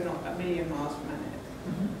it's also not a million miles from Annett.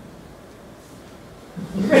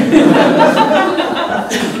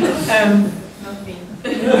 Not me.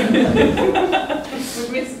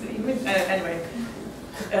 Anyway,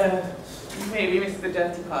 maybe we missed the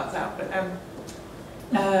dirty parts out, but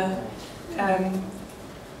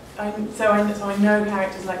so I know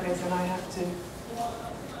characters like this, and I have to.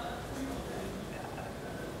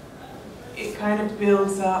 It kind of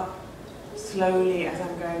builds up slowly as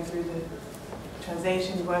I'm going through the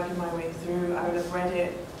translation, working my way through. I would have read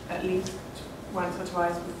it at least once or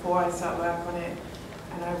twice before I start work on it,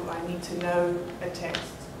 and I need to know a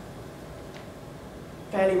text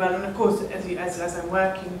fairly well. And of course, as I'm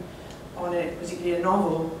working on it, particularly a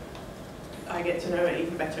novel, I get to know it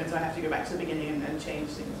even better, and so I have to go back to the beginning and change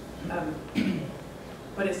things.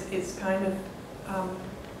 But it's kind of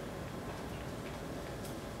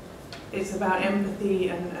it's about empathy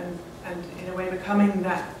and in a way becoming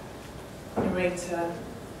that narrator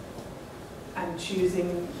and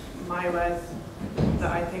choosing my words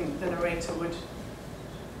that I think the narrator would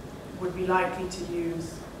be likely to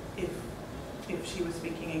use if she was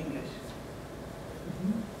speaking English.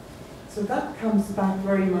 Mm-hmm. So that comes back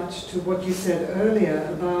very much to what you said earlier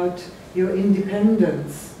about your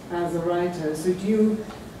independence as a writer. So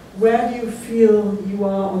where do you feel you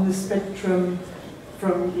are on the spectrum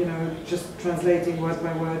from, just translating word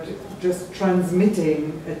by word, just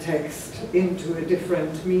transmitting a text into a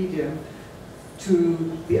different medium,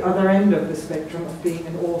 to the other end of the spectrum of being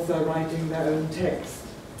an author writing their own text?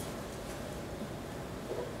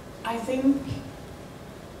 I think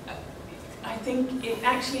it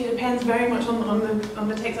actually depends very much on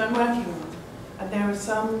the text I'm working on, and there are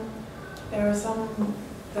some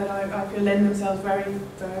that I feel lend themselves very,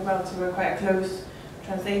 very well to quite a close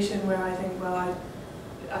translation, where I think, well, I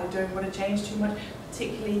don't want to change too much,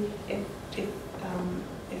 particularly if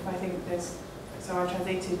I think there's. So I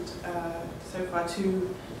translated so far 2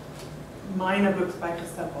 minor books by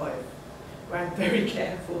Gustav Wolff, where I'm very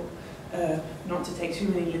careful not to take too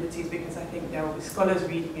many liberties, because I think there will be scholars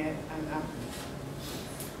reading it and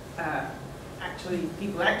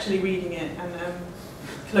people actually reading it and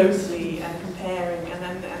closely and comparing, and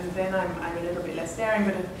then I'm a little bit less daring.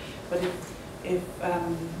 But if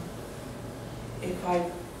I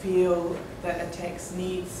feel that a text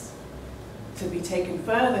needs to be taken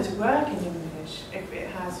further to work in English, if it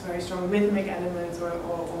has very strong rhythmic elements or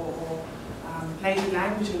plays with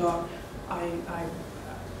language a lot,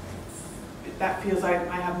 that feels like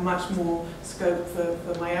I have much more scope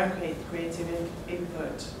for my own creative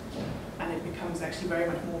input, and it becomes actually very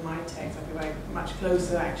much more my text. I feel like much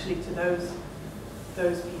closer actually to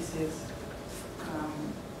those pieces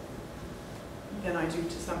than I do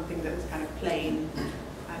to something that is kind of plain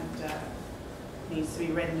and needs to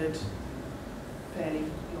be rendered fairly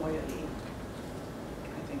loyally,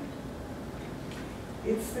 I think.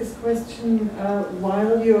 It's this question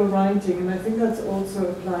while you're writing, and I think that also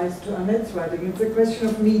applies to Annett's writing. It's a question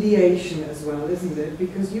of mediation as well, isn't it?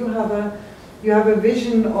 Because you have a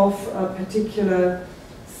vision of a particular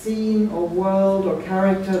scene or world or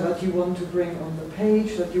character that you want to bring on the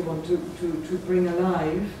page, that you want to bring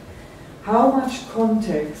alive. How much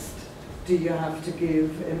context do you have to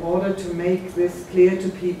give in order to make this clear to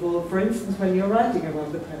people? For instance, when you're writing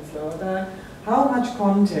about the Translator, how much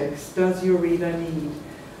context does your reader need?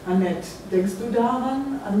 Annett, denkst du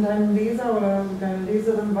daran, an deinen Leser oder deine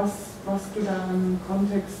Leserin, was du da an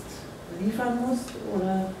Kontext liefern musst?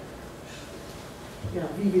 Oder ja,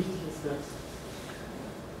 wie wichtig ist das?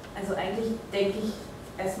 Also eigentlich denke ich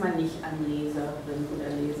erstmal nicht an Leserin oder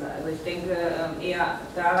Leser. Also ich denke eher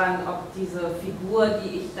daran, ob diese Figur,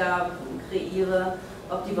 die ich da kreiere,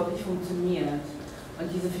 ob die wirklich funktioniert. Und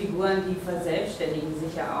diese Figuren, die verselbstständigen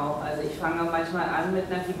sich ja auch. Also ich fange manchmal an mit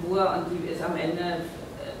einer Figur und die ist am Ende,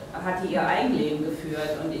 hat die ihr Eigenleben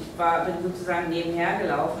geführt. Und ich bin sozusagen nebenher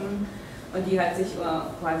gelaufen und die hat sich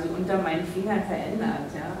quasi unter meinen Fingern verändert.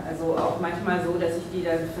 Ja? Also auch manchmal so, dass ich die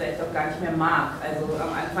dann vielleicht auch gar nicht mehr mag. Also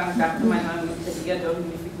am Anfang dachte man, man kreiert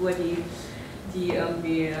irgendwie eine Figur, die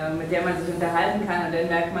irgendwie, mit der man sich unterhalten kann, und dann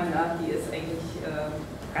merkt man, ach, die ist eigentlich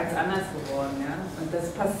ganz anders geworden. Ja? Und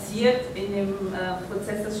das passiert in dem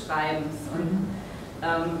Prozess des Schreibens. Und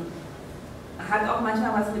hat auch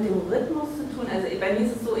manchmal was mit dem Rhythmus zu tun. Also bei mir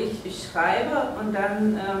ist es so, ich schreibe und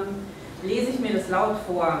dann lese ich mir das laut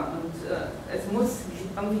vor. Und es muss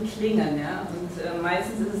irgendwie klingen. Ja? Und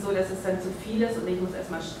meistens ist es so, dass es dann zu viel ist und ich muss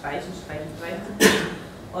erstmal streichen.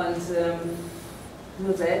 Und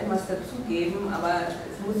nur selten was dazugeben, aber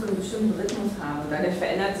es muss so einen bestimmten Rhythmus haben. Und dadurch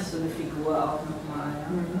verändert sich so eine Figur auch nochmal. Ja?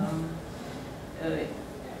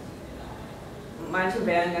 Manche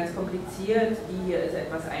wären ganz kompliziert, die hier ist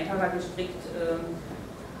etwas einfacher gestrickt,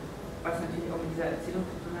 was natürlich auch mit dieser Erzählung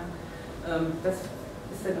zu tun hat. Das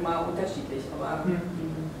ist dann immer unterschiedlich. Aber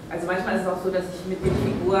also manchmal ist es auch so, dass ich mit den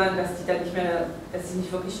Figuren, dass die dann nicht mehr, dass sie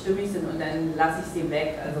nicht wirklich stimmig sind und dann lasse ich sie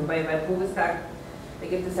weg. Also bei Walpurgistag, da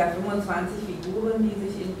gibt es ja 25 Figuren, die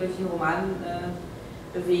sich durch den Roman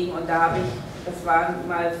bewegen, und da habe ich, das waren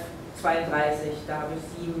mal 32, da habe ich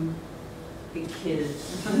 7 gekillt.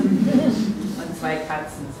 Und 2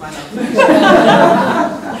 Katzen, das waren auch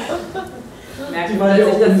Die waren ja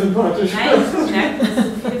auch unsympathisch. Nein, ich merke, dass so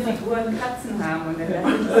viele Figuren Katzen haben, und dann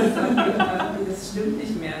dachte ich, das stimmt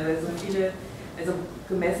nicht mehr. Also viele, also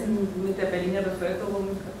gemessen mit der Berliner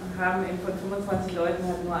Bevölkerung haben eben von 25 Leuten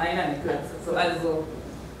hat nur einer eine Katze. So, also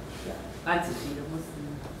ganz viele mussten.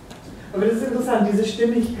 Aber das ist interessant, diese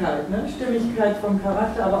Stimmigkeit, ne? Stimmigkeit vom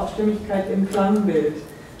Charakter, aber auch Stimmigkeit im Klangbild.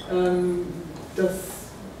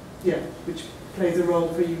 Which plays a role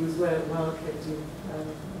for you as well, Katy.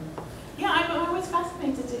 Yeah, I'm always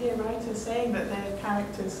fascinated to hear writers saying that their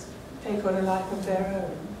characters take on a life of their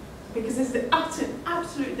own, because it's the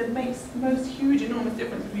absolute that makes the most huge, enormous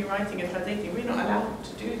difference between writing and translating. We're not allowed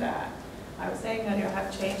to do that. I was saying earlier,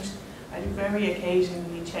 I do very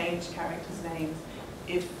occasionally change characters' names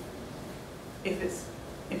if it's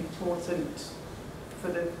important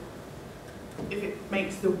if it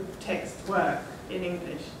makes the text work in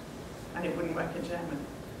English, and it wouldn't work in German.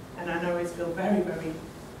 And I always feel very, very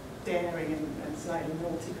daring and slightly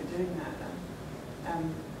naughty for doing that.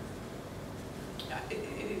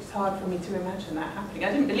 It's hard for me to imagine that happening.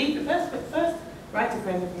 I didn't believe the first writer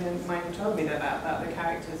friend of mine who told me that about the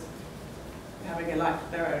characters having a life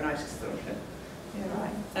of their own. I just thought, yeah,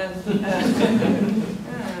 right.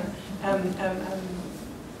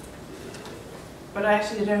 But I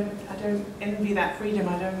actually don't envy that freedom.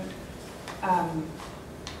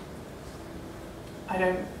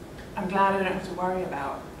 I'm glad I don't have to worry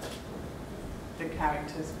about the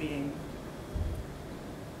characters being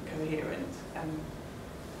coherent.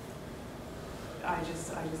 I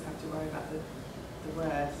just have to worry about the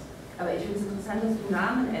words. Aber ich finde es interessant, dass du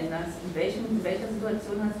Namen änderst. In welcher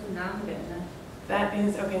Situation hast du Namen geändert? That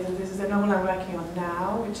is, okay, so this is a novel I'm working on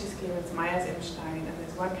now, which is Clemens Meyer's Imstein, and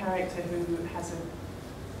there's one character who has a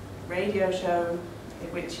radio show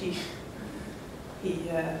in which he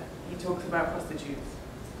talks about prostitutes.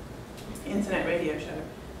 Internet radio show,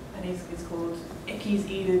 and it's called Ecki's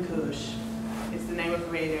Edelkirsch. It's the name of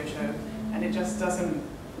the radio show, and it just doesn't.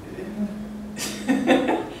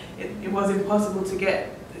 It was impossible to get.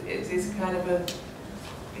 It's kind of a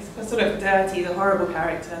sort of dirty, the horrible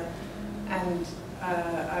character, and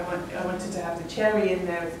I wanted to have the cherry in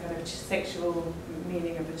there with kind of sexual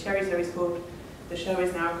meaning of the cherry. So the show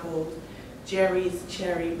is now called Jerry's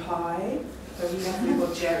Cherry Pie. So he has to be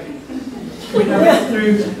called Jerry. We know it's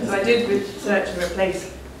through. So I did with search and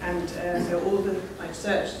replace, and so I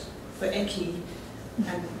searched for Eki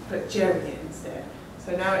and put Jerry in instead.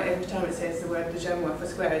 So now every time it says the word, the German word for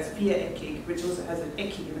square, it's via Eki, which also has an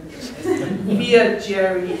Eki in it. Via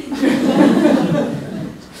Jerry.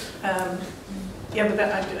 Yeah, but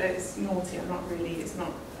it's naughty. I'm not really. It's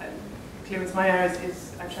not. Clemens Meyer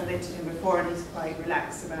is. I've translated him before, and he's quite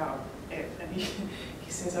relaxed about it. And he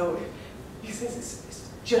says, oh, he says it's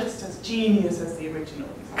just as genius as the original.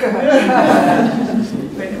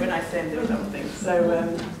 when I send him something.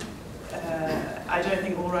 So I don't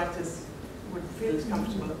think all writers would feel as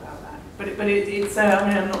comfortable about that. But it's. I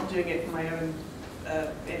mean, I'm not doing it for my own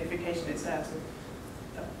edification. It's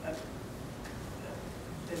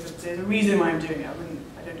there's a reason why I'm doing it.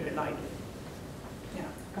 I don't do it lightly. Yeah.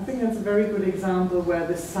 I think that's a very good example where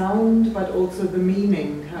the sound, but also the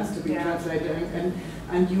meaning, has to be translated,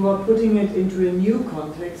 and you are putting it into a new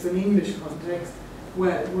context, an English context,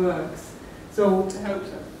 where it works. So I hope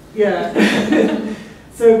so. Yeah.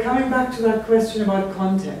 So coming back to that question about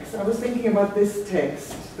context, I was thinking about this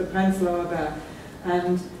text, the Prenzlauer,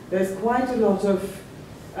 and there's quite a lot of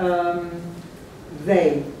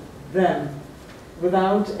they, them,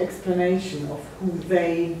 without explanation of who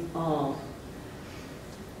they are.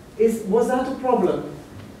 Was that a problem?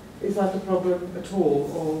 Is that a problem at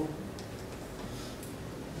all? Or?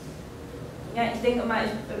 Ja, ich denke immer,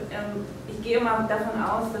 ich gehe immer davon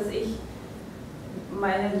aus, dass ich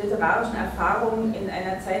meine literarischen Erfahrungen in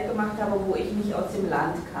einer Zeit gemacht habe, wo ich nicht aus dem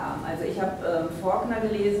Land kam. Also ich habe Faulkner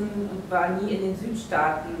gelesen und war nie in den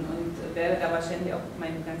Südstaaten und werde da wahrscheinlich auch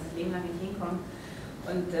mein ganzes Leben lang nicht hinkommen.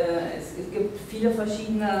 Und es gibt viele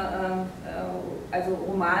verschiedene also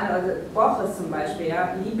Romane, also Borges zum Beispiel,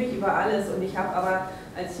 ja, liebe ich über alles, und ich habe aber,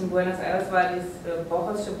 als ich in Buenos Aires war, dieses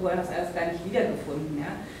Borgesche Buenos Aires gar nicht wiedergefunden,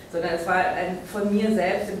 ja, sondern es war ein von mir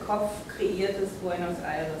selbst im Kopf kreiertes Buenos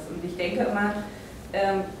Aires, und ich denke immer,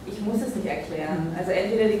 ich muss es nicht erklären. Also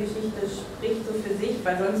entweder die Geschichte spricht so für sich,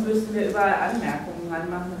 weil sonst müssten wir überall Anmerkungen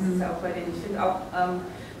ranmachen. Das ist ja auch bei den, ich finde auch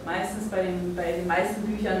meistens bei den meisten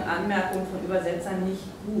Büchern Anmerkungen von Übersetzern nicht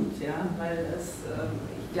gut, ja, weil es,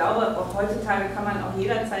 ich glaube, auch heutzutage kann man auch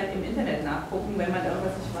jederzeit im Internet nachgucken, wenn man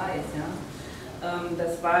irgendwas nicht weiß, ja.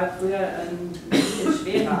 Das war früher ein bisschen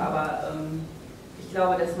schwerer, aber ich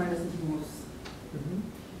glaube, dass man das nicht muss.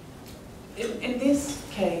 In this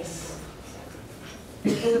case,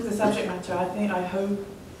 because of the subject matter, I hope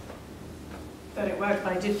that it worked.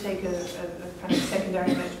 I did take a kind of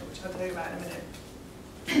secondary measure, which I'll tell you about in a minute.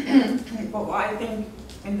 But what I think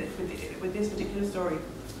with this particular story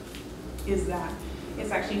is that it's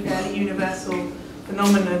actually a fairly universal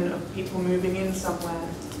phenomenon of people moving in somewhere.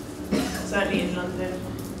 Certainly in London,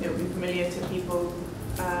 it will be familiar to people.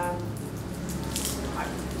 I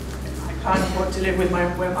can't afford to live with where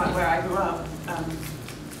I grew up.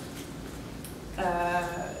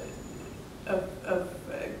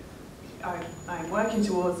 I'm working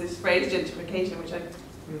towards this phrase gentrification, which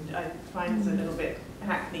I find is a little bit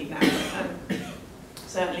hackneyed now, but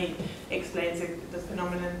certainly explains the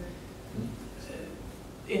phenomenon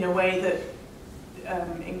in a way that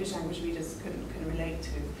English language readers can relate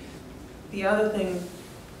to. The other thing,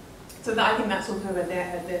 so that I think that's sort of a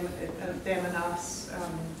them and us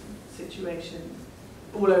situation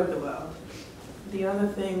all over the world. The other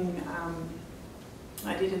thing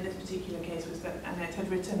I did in this particular case was that Annett had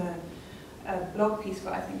written a blog piece for,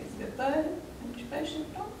 I think it's the Berlin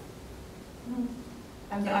blog,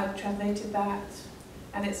 and I've translated that,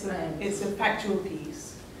 and it's a factual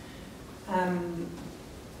piece, and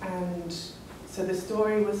so the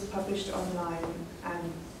story was published online,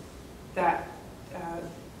 and that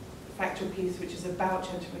factual piece, which is about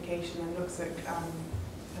gentrification and looks at kind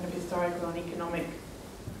of historical and economic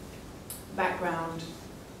background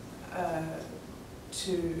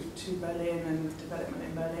to Berlin and development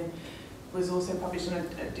in Berlin, was also published on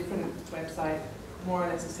a different website, more or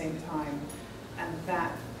less at the same time. And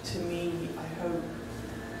that, to me, I hope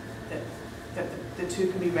that the two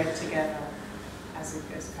can be read together as a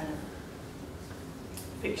kind of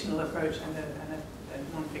fictional approach and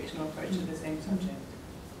a non-fictional approach to the same subject.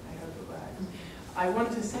 I hope it works. I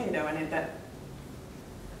want to say, though, Annett, that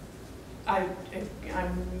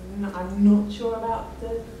I'm not sure about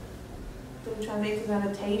the translator's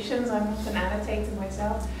annotations. I'm not an annotator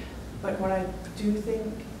myself, but what I do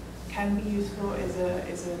think can be useful is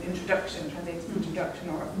an introduction, translator's introduction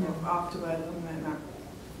or afterword, something like that.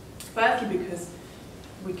 Firstly, because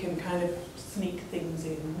we can kind of sneak things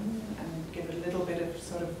in and give a little bit of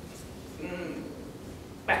sort of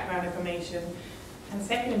background information. And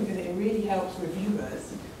secondly, because it really helps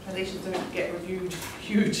reviewers. Translations don't get reviewed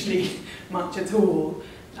hugely much at all.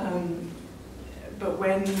 But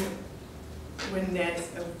when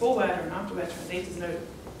there's a foreword or an afterword translator's note,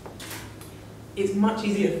 it's much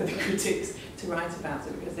easier for the critics to write about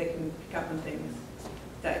it because they can pick up on things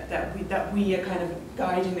that we are kind of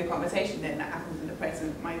guiding the conversation then that happens in the press.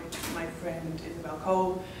 And my friend Isabel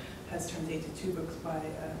Cole has translated 2 books by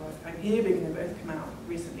Wolfgang Herbig, and they both come out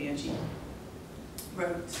recently, and she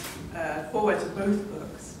wrote foreword to both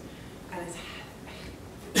books, and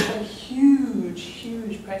it's a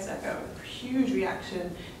huge press echo, huge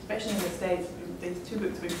reaction, especially in the States. These 2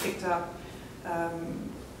 books have been picked up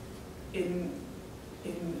in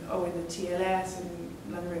the TLS, in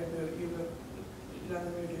London Radio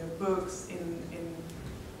Books,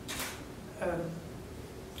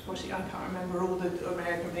 I can't remember all the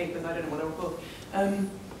American papers, I don't know what they were called. And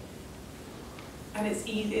it's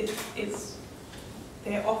easy,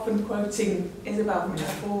 they're often quoting Isabel from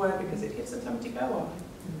her foreword because it gives them something to go on.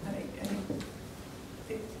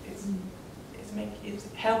 And it's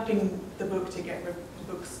helping the books to get reviewed.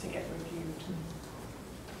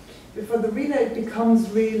 For the reader, it becomes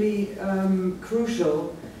really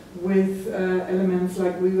crucial with elements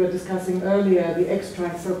like we were discussing earlier, the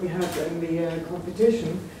extracts that we had in the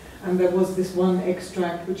competition. And there was this one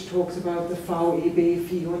extract which talks about the VEB,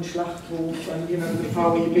 Vieh- und Schlachtruf, and the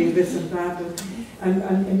VEB this and that.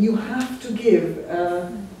 And you have to give,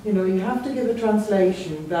 a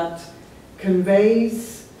translation that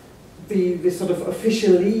conveys the sort of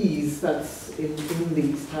officialese that's in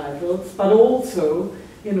these titles, but also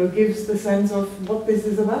gives the sense of what this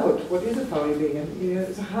is about. What is a VEB? And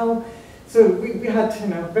so we had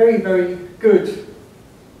very, very good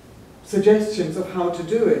suggestions of how to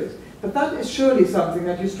do it. But that is surely something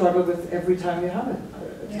that you struggle with every time you have a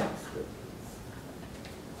text.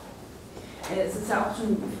 Es ist ja auch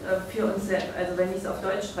schon für uns, also wenn ich es auf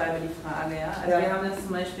Deutsch schreibe, die Frage. Ja? Also wir haben das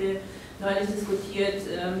zum Beispiel neulich diskutiert,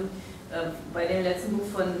 bei dem letzten Buch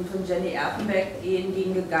von Jenny Erpenbeck, Ehen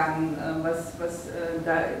gegen gegangen.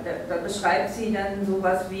 Da beschreibt sie dann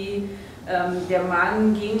sowas wie, der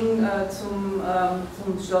Mann ging zum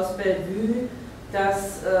Schloss Bellevue,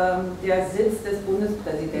 das der Sitz des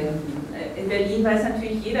Bundespräsidenten. In Berlin weiß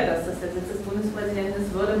natürlich jeder, dass das der Sitz des Bundespräsidenten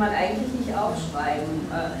ist, würde man eigentlich nicht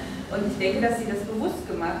aufschreiben. Und ich denke, dass sie das bewusst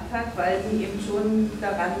gemacht hat, weil sie eben schon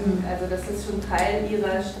daran, also dass das schon Teil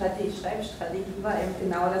ihrer Schreibstrategie war, eben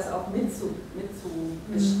genau das auch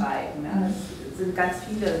mitzubeschreiben. Ja. Es sind ganz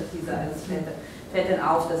viele dieser, also es fällt dann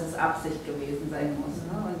auf, dass es Absicht gewesen sein muss.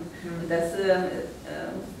 Ne? Und das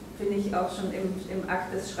finde ich auch schon im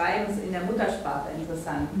Akt des Schreibens in der Muttersprache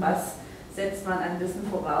interessant. Was setzt man an Wissen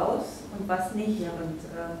voraus und was nicht? Und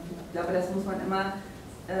ich glaube, das muss man immer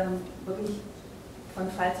wirklich von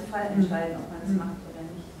Fall zu Fall entscheiden, ob man es macht oder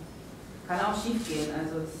nicht. Kann auch schief gehen,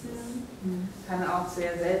 also es kann auch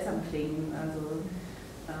sehr seltsam klingen. Also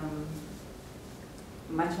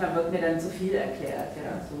manchmal wird mir dann zu viel erklärt.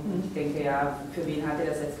 Ja, so. Und ich denke, ja, für wen hat er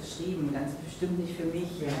das jetzt geschrieben? Ganz bestimmt nicht für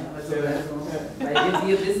mich. Ja, weil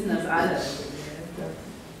wir wissen das alle.